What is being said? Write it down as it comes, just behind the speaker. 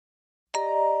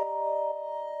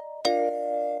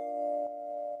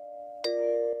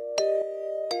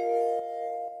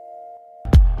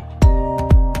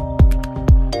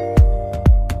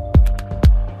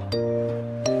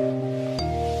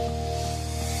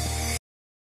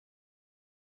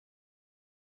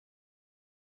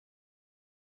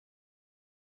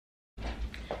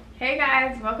Hey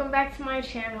guys, welcome back to my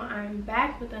channel. I'm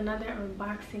back with another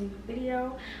unboxing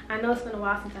video. I know it's been a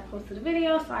while since I posted a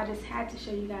video, so I just had to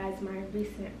show you guys my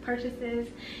recent purchases.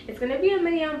 It's going to be a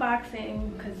mini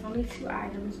unboxing because it's only 2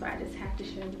 items, but I just have to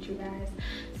share with you guys.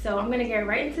 So I'm going to get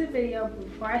right into the video. But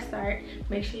before I start,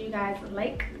 make sure you guys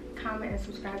like, comment, and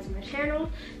subscribe to my channel,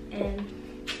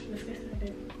 and let's get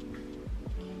started.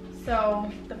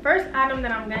 So the first item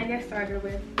that I'm gonna get started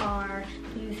with are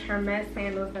these Hermes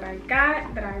sandals that I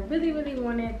got that I really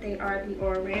wanted. They are the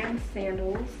Oran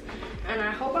sandals, and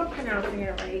I hope I'm pronouncing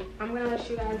it right. I'm gonna let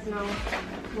you guys know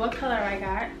what color I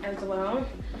got as well.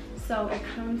 So it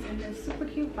comes in this super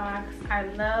cute box. I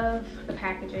love the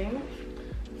packaging,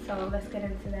 so let's get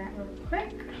into that real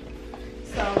quick.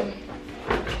 So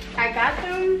I got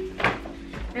them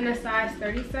in a size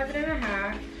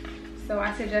 37.5. So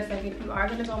I suggest, like, if you are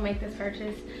gonna go make this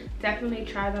purchase, definitely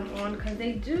try them on because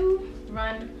they do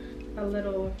run a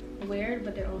little weird,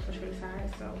 but they're also true to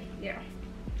size. So yeah.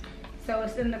 So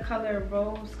it's in the color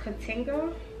Rose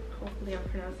Katinga. Hopefully I'm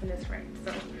pronouncing this right.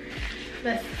 So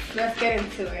let's get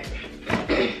into it.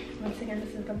 Once again,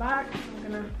 this is the box.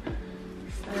 I'm gonna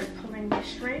start pulling the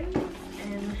strings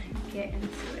and get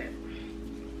into it.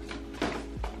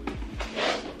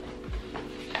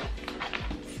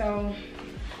 So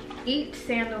each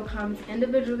sandal comes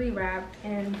individually wrapped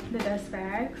in the dust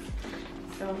bags.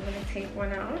 So I'm gonna take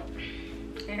one out.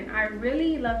 And I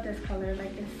really love this color.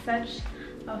 Like, it's such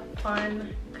a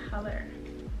fun color.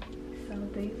 So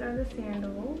these are the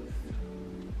sandals.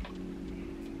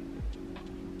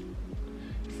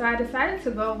 So I decided to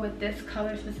go with this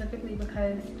color specifically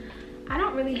because I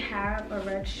don't really have a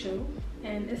red shoe.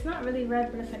 And it's not really red,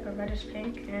 but it's like a reddish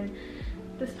pink. And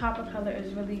this pop of color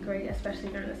is really great, especially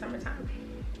during the summertime.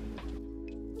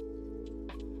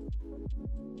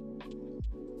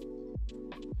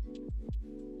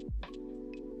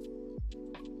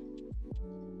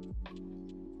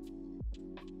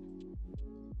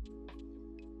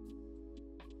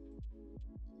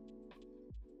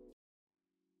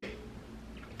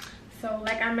 So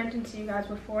like I mentioned to you guys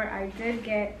before, I did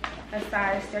get a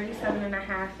size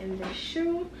 37.5 in this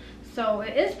shoe. So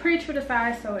it is pretty true to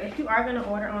size. So if you are gonna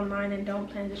order online and don't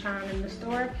plan to try on in the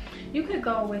store, you could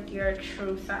go with your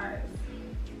true size.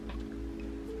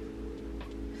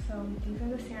 So these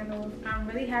are the sandals. I'm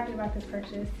really happy about this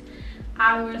purchase.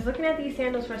 I was looking at these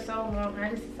sandals for so long, I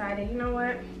just decided, you know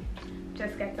what?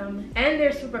 Just get them, and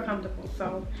they're super comfortable,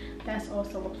 so that's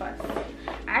also a plus.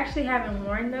 I actually haven't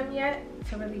worn them yet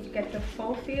to really get the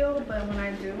full feel, but when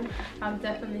I do, I'll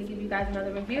definitely give you guys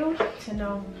another review to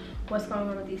know what's going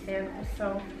on with these sandals.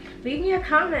 So leave me a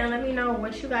comment and let me know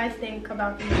what you guys think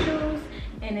about these shoes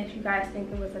and if you guys think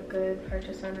it was a good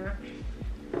purchase or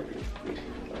not.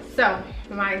 So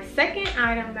my second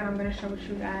item that I'm going to show with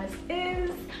you guys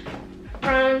is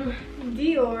from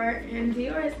Dior, and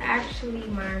Dior is actually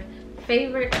my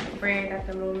favorite brand at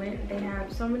the moment. They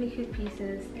have so many cute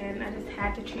pieces, and I just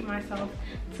had to treat myself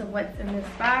to what's in this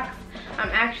box. I'm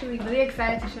actually really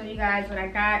excited to show you guys what I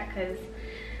got because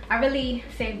I really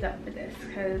saved up for this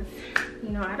because, you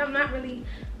know, I'm not really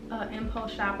an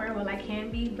impulse shopper. Well, I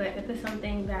can be, but if it's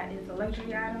something that is a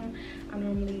luxury item, I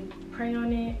normally prey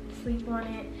on it, sleep on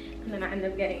it, and then I end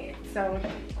up getting it. So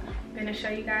I'm gonna show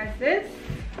you guys this.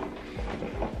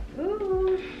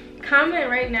 Ooh. Comment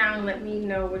right now and let me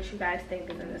know what you guys think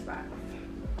is in this box.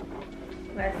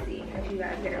 Let's see if you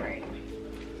guys get it right.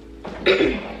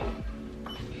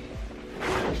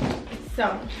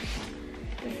 So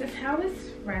this is how it's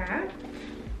wrapped.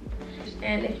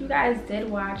 And if you guys did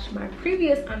watch my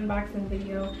previous unboxing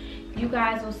video, you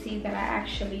guys will see that I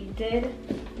actually did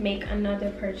make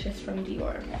another purchase from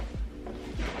Dior.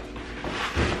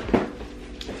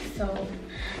 So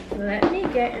let me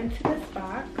get into this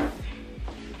box.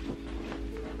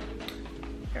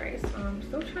 Alright, so I'm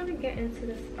still trying to get into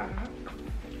this box.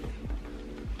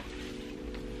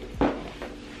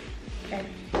 Okay,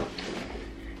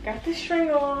 got the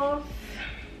string off.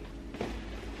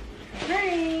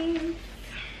 Nice.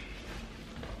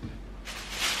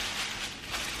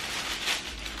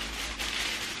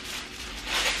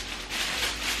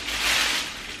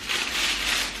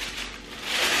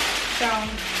 So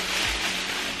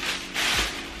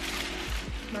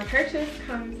my purchase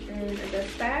comes in a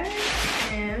dust bag,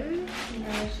 and you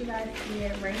know, you guys see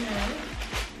it right now.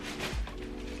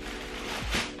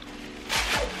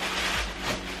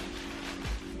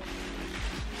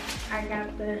 I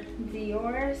got the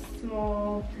Dior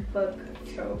small book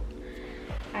tote.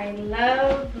 I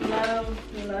love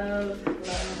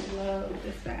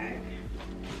this bag.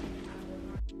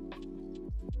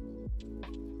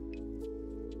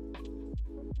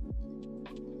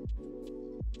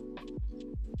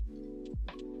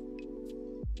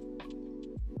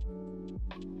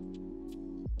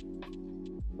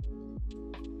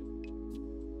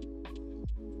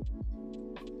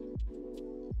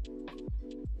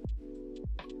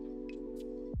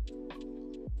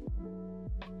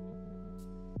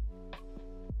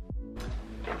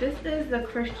 this is the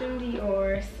Christian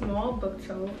Dior small book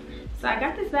tote. So I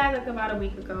got this bag like about a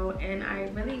week ago, and I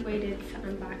really waited to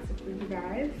unbox it for you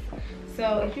guys.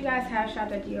 So if you guys have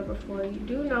shopped at Dior before, you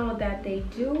do know that they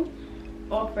do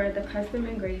offer the custom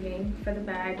engraving for the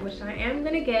bag, which I am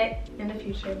gonna get in the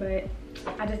future, but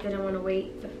I just didn't want to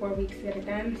wait the 4 weeks to get it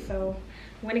done. So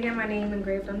I'm gonna get my name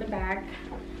engraved on the back.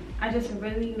 I just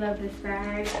really love this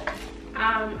bag.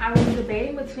 I was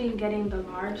debating between getting the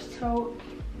large tote,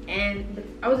 and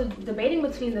I was debating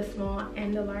between the small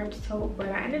and the large tote, but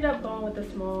I ended up going with the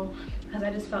small because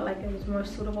I just felt like it was more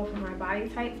suitable for my body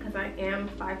type, because I am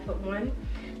 5'1".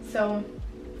 So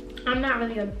I'm not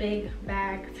really a big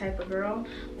bag type of girl,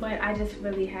 but I just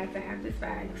really had to have this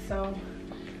bag. So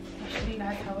I'll show you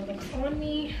guys how it looks on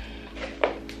me.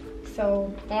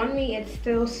 So on me, it's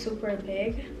still super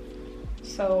big.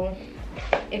 So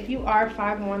if you are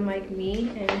 5'1" like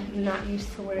me and not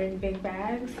used to wearing big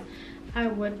bags, I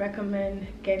would recommend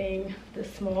getting the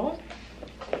small.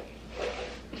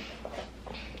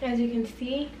 As you can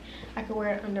see, I could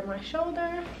wear it under my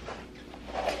shoulder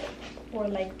or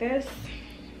like this.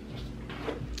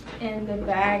 And the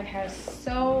bag has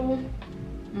so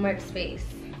much space.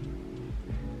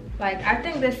 Like, I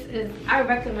think this is, I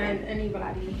recommend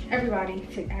everybody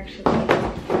to actually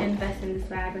invest in this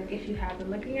bag, like if you have been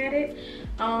looking at it.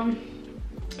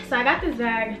 So I got this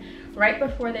bag right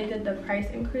before they did the price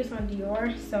increase on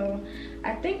Dior. So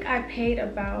I think I paid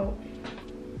about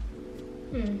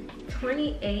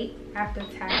 $28 after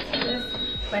tax for this,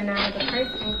 but now the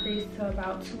price increased to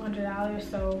about $200,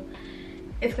 so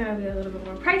it's gonna be a little bit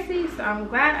more pricey. So I'm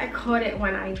glad I caught it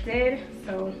when I did.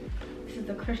 So this is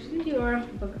the Christian Dior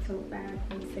book tote bag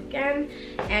once again.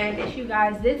 And if you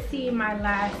guys did see my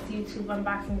last YouTube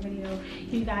unboxing video,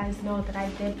 you guys know that I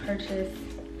did purchase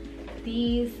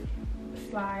these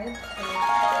slides. So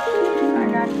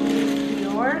I got these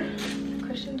Dior,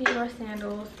 Christian Dior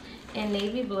sandals in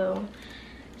navy blue.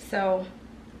 So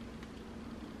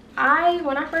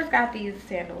when I first got these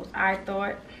sandals, I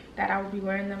thought that I would be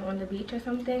wearing them on the beach or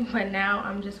something, but now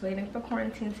I'm just waiting for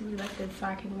quarantine to be lifted so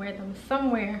I can wear them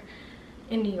somewhere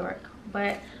in New York.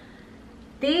 But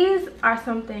these are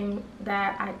something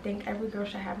that I think every girl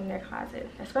should have in their closet,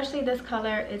 especially this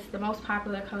color. It's the most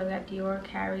popular color that Dior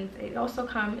carries. It also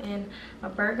comes in a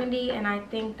burgundy, and I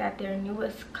think that their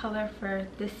newest color for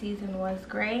this season was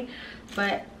gray,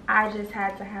 but I just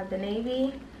had to have the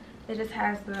navy. It just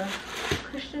has the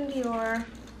Christian Dior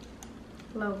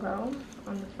logo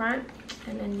on the front,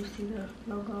 and then you see the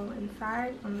logo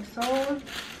inside on the sole.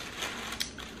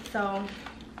 So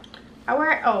I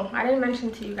wear, I didn't mention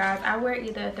to you guys, I wear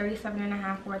either a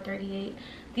 37.5 or a 38.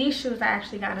 These shoes I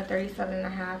actually got in a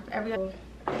 37.5.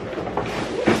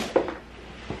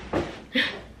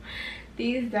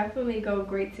 These definitely go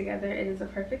great together. It is a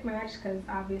perfect match because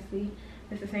obviously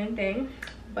it's the same thing,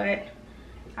 but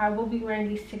I will be wearing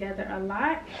these together a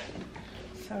lot.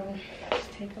 So let's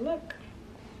take a look.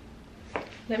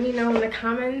 Let me know in the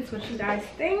comments what you guys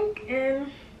think,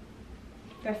 and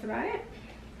that's about it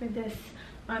for this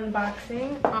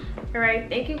unboxing. All right,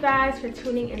 thank you guys for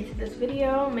tuning into this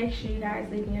video. Make sure you guys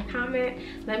leave me a comment.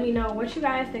 Let me know what you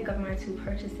guys think of my two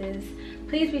purchases.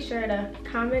 Please be sure to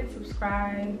comment,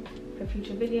 subscribe for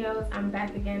future videos. I'm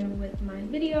back again with my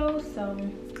videos, so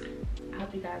I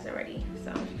hope you guys are ready.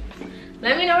 So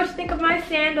let me know what you think of my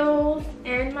sandals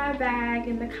and my bag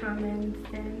in the comments,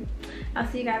 and I'll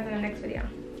see you guys in the next video.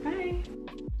 Bye.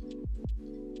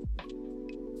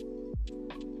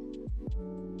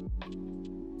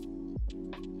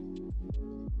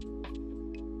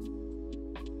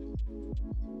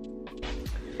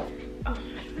 Oh, I'm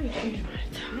trying to change my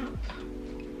top.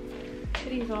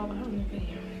 Titties all out in the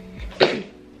video.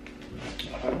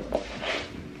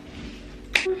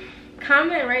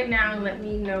 Comment right now and let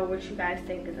me know what you guys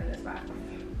think is in this box.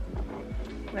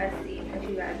 Let's see if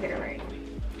you guys get it right.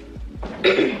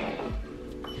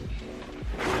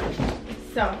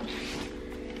 So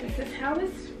this is how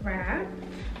it's wrapped.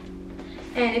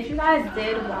 And if you guys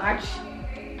did watch,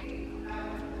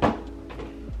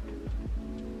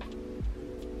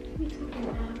 you took an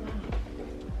ad